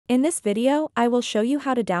In this video, I will show you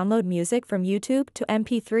how to download music from YouTube to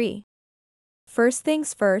MP3. First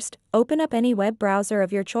things first, open up any web browser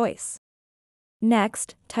of your choice.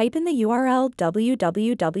 Next, type in the URL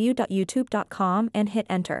www.youtube.com and hit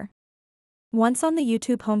enter. Once on the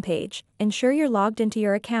YouTube homepage, ensure you're logged into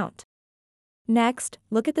your account. Next,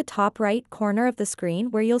 look at the top right corner of the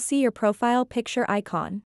screen where you'll see your profile picture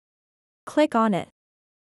icon. Click on it.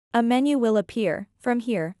 A menu will appear. From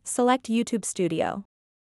here, select YouTube Studio.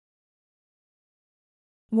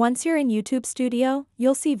 Once you're in YouTube Studio,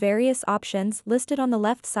 you'll see various options listed on the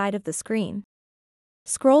left side of the screen.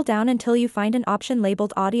 Scroll down until you find an option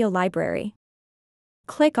labeled Audio Library.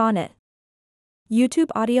 Click on it. YouTube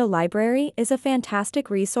Audio Library is a fantastic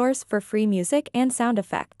resource for free music and sound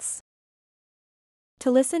effects. To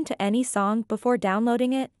listen to any song before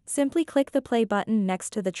downloading it, simply click the play button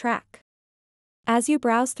next to the track. As you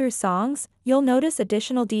browse through songs, you'll notice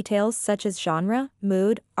additional details such as genre,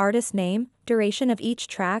 mood, artist name, duration of each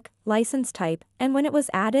track, license type, and when it was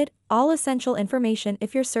added, all essential information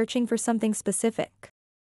if you're searching for something specific.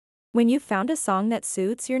 When you've found a song that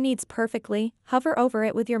suits your needs perfectly, hover over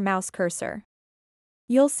it with your mouse cursor.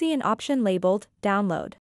 You'll see an option labeled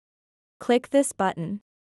Download. Click this button.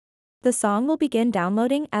 The song will begin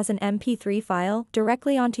downloading as an MP3 file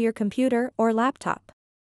directly onto your computer or laptop.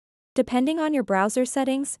 Depending on your browser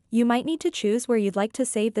settings, you might need to choose where you'd like to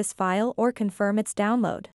save this file or confirm its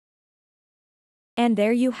download. And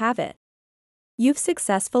there you have it. You've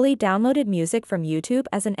successfully downloaded music from YouTube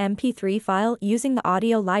as an MP3 file using the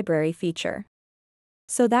Audio Library feature.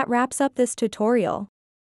 So that wraps up this tutorial.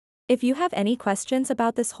 If you have any questions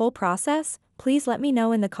about this whole process, please let me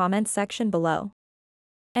know in the comments section below.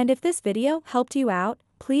 And if this video helped you out,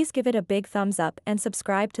 please give it a big thumbs up and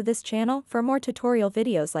subscribe to this channel for more tutorial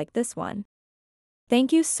videos like this one.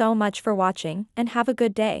 Thank you so much for watching and have a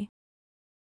good day.